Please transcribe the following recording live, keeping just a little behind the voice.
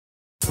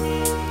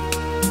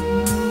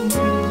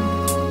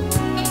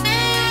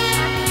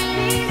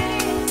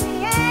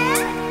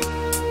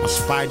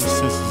spidey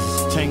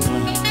senses is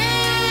tingling.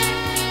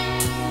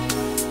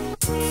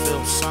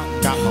 Feel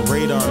something. Got my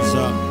radars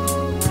up.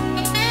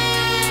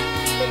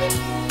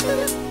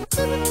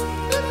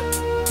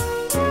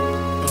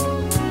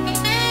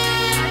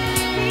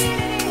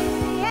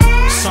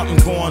 Something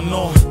going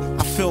on.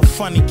 I feel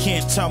funny,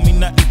 can't tell me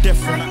nothing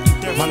different.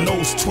 My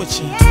nose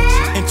twitching,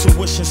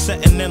 intuition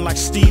setting in like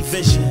Steve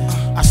Vision.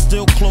 I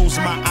still close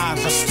my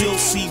eyes, I still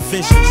see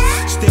visions.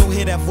 Still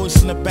hear that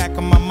voice in the back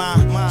of my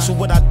mind. So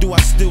what I do,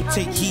 I still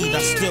take heed,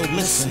 I still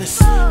listen.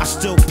 I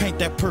still paint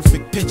that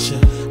perfect picture.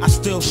 I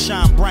still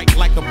shine bright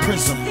like a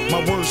prism. My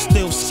words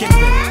still skipping.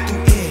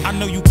 I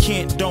know you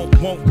can't, don't,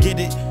 won't get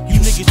it. You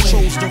niggas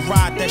chose to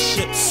ride that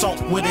ship,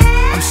 salt with it.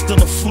 I'm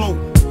still afloat.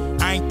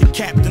 I ain't the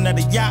captain of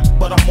the yacht,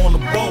 but I'm on the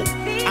boat.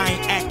 I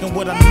ain't acting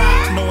what I'm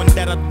not, knowing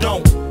that I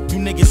don't. You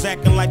niggas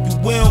acting like you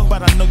will,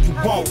 but I know you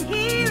won't.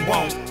 You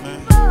won't.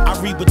 I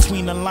read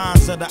between the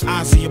lines of the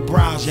eyes of your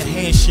brows. Your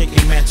handshake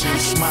ain't matching your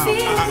smile.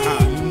 You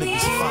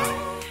niggas